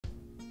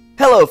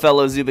Hello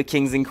fellow Zooba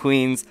Kings and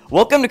Queens,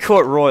 welcome to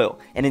Court Royal,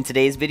 and in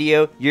today's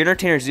video, your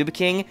entertainer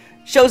ZoobaKING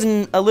shows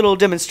a little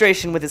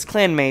demonstration with his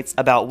clanmates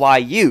about why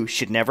you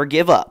should never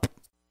give up.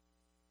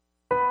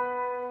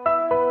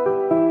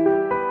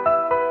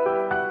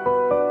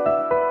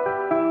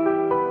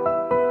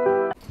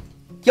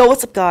 Yo,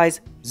 what's up guys?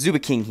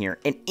 ZoobaKING here,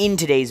 and in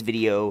today's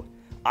video,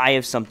 I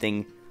have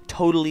something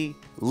totally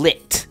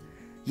lit.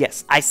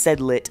 Yes, I said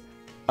lit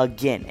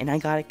again, and I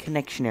got a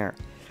connection error.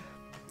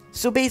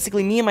 So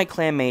basically, me and my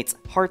clanmates,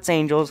 Hearts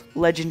Angels,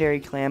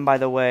 legendary clan by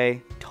the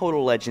way,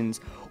 total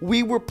legends,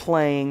 we were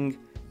playing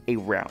a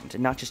round,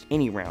 and not just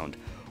any round.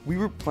 We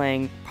were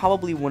playing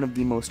probably one of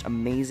the most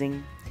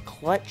amazing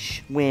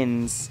clutch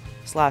wins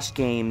 /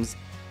 games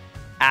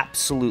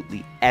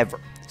absolutely ever.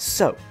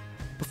 So,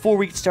 before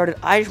we get started,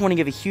 I just want to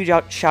give a huge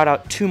shout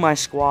out to my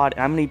squad,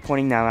 and I'm going to be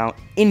pointing them out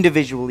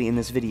individually in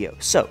this video.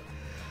 So,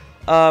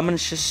 I'm going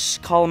to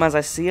just call them as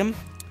I see them.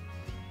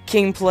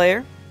 King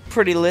player,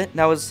 pretty lit,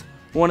 that was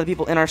one of the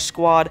people in our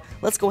squad.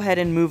 Let's go ahead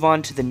and move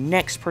on to the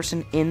next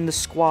person in the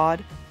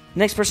squad. The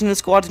next person in the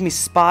squad is going to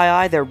be Spy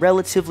Eye. They're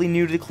relatively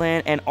new to the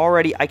clan, and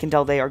already I can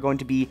tell they are going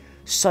to be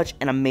such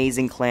an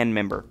amazing clan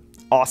member.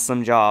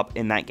 Awesome job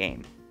in that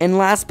game. And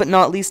last but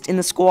not least in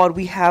the squad,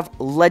 we have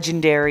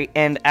Legendary,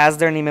 and as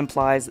their name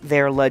implies,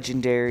 they're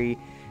legendary.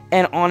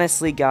 And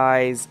honestly,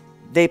 guys,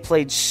 they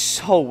played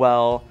so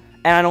well,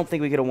 and I don't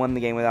think we could have won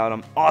the game without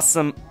them.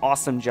 Awesome,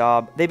 awesome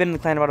job. They've been in the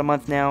clan about a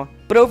month now.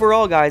 But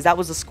overall, guys, that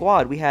was the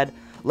squad. We had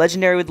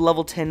Legendary with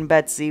level 10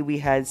 Betsy, we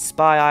had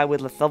Spy Eye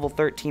with level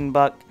 13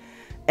 Buck,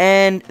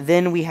 and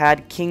then we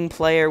had King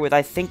Player with,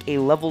 I think, a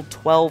level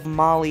 12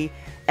 Molly,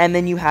 and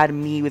then you had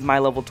me with my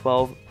level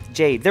 12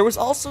 Jade. There was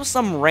also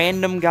some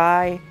random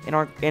guy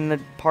in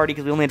the party,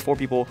 because we only had 4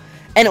 people,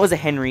 and it was a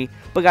Henry.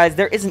 But guys,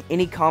 there isn't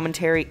any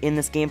commentary in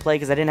this gameplay,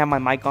 because I didn't have my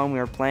mic on when we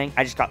were playing.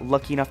 I just got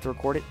lucky enough to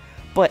record it.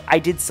 But I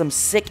did some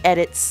sick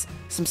edits,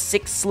 some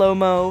sick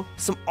slow-mo,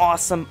 some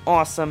awesome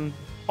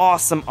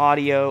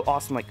audio,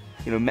 awesome, like,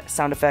 you know,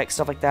 sound effects,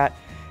 stuff like that.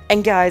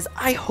 And guys,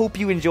 I hope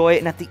you enjoy it,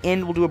 and at the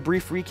end, we'll do a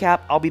brief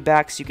recap. I'll be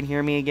back so you can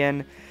hear me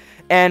again,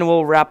 and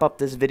we'll wrap up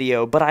this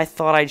video. But I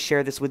thought I'd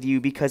share this with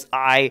you because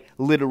I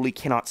literally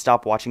cannot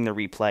stop watching the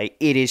replay.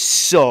 It is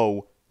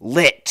so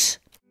lit.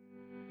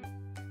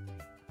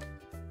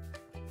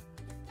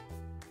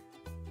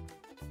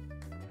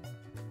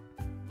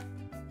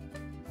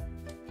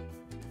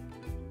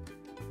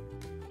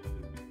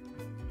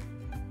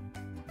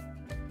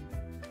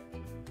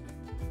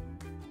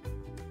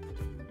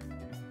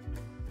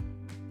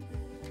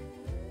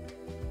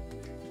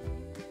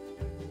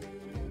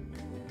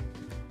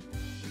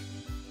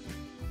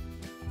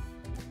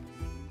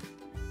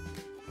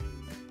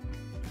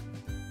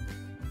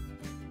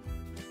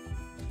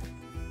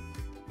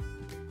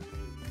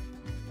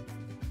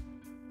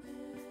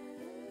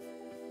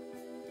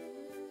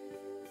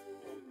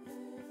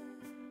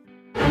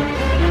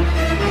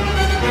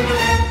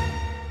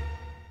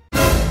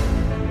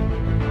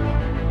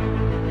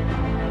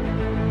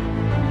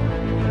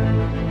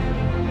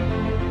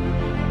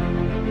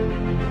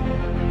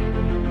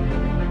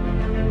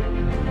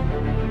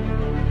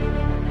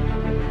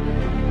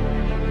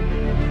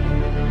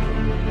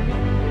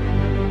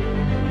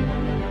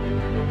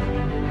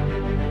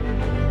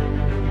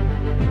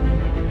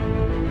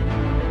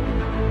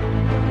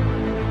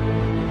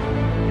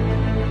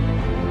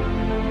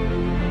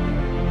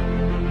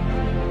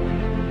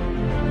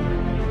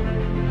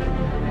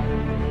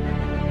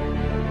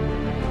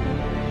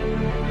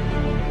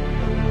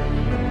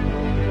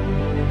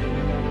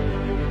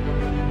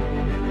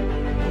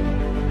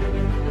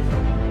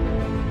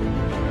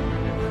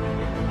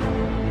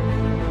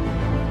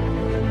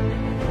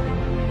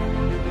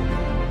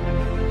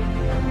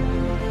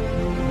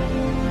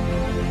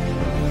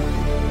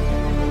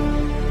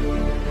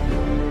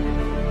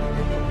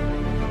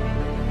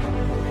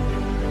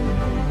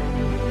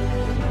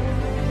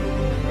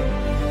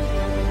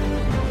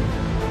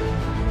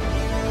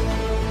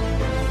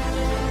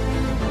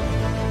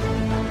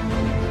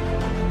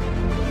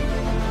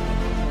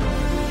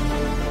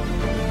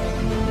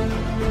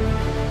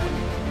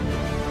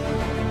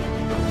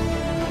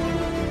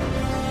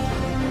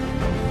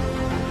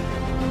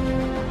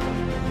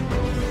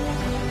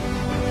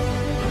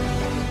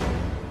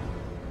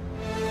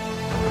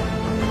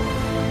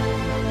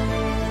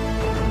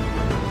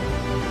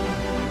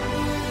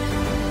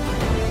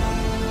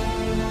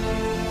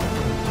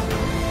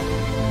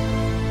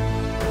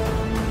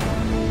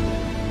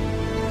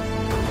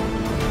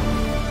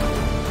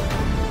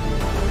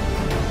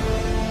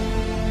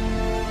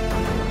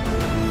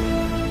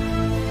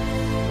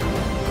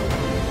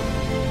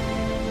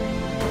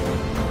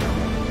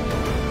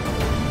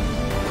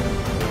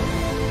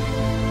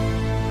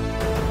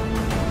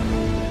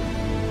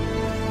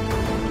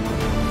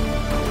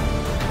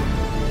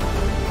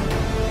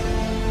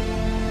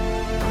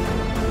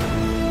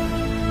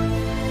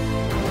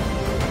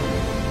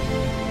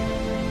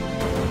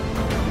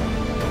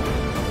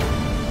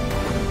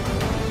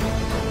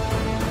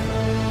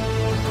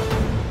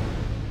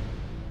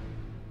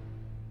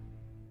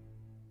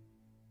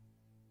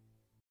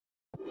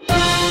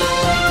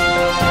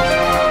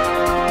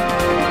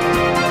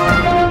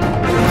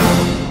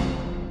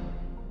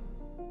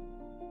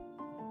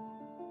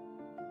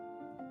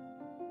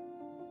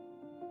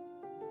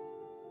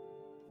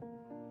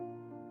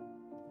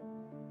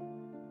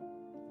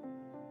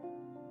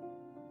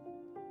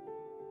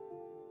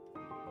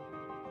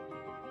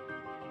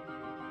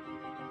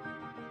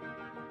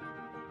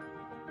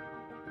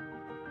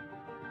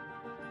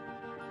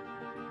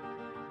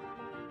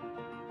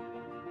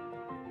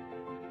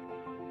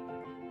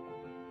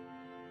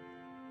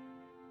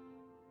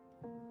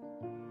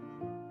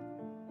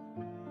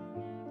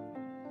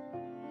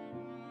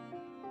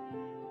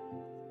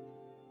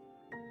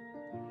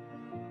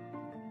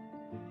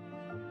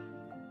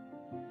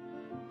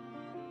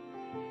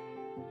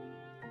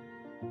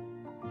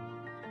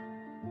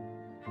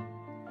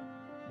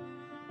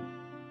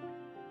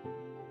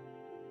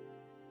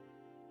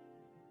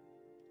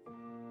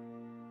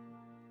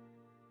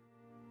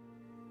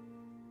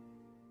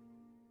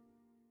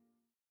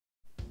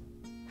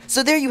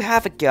 So there you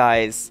have it,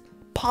 guys.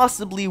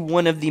 Possibly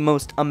one of the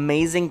most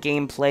amazing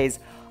gameplays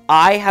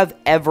I have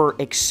ever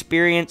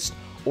experienced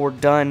or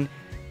done.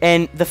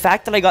 And the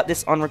fact that I got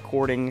this on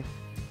recording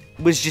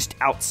was just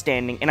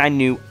outstanding, and I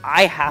knew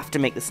I have to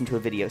make this into a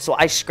video. So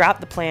I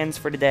scrapped the plans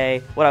for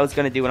today, what I was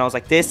going to do, and I was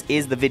like, this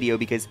is the video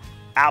because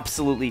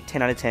absolutely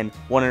 10 out of 10,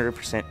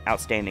 100%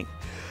 outstanding.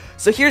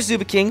 So here's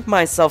ZoobaKIng,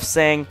 myself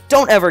saying,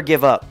 don't ever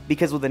give up,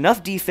 because with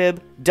enough defib,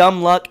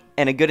 dumb luck,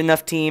 and a good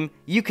enough team,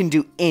 you can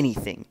do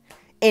anything.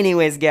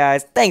 Anyways,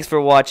 guys, thanks for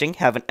watching,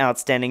 have an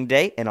outstanding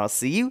day, and I'll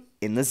see you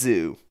in the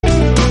zoo.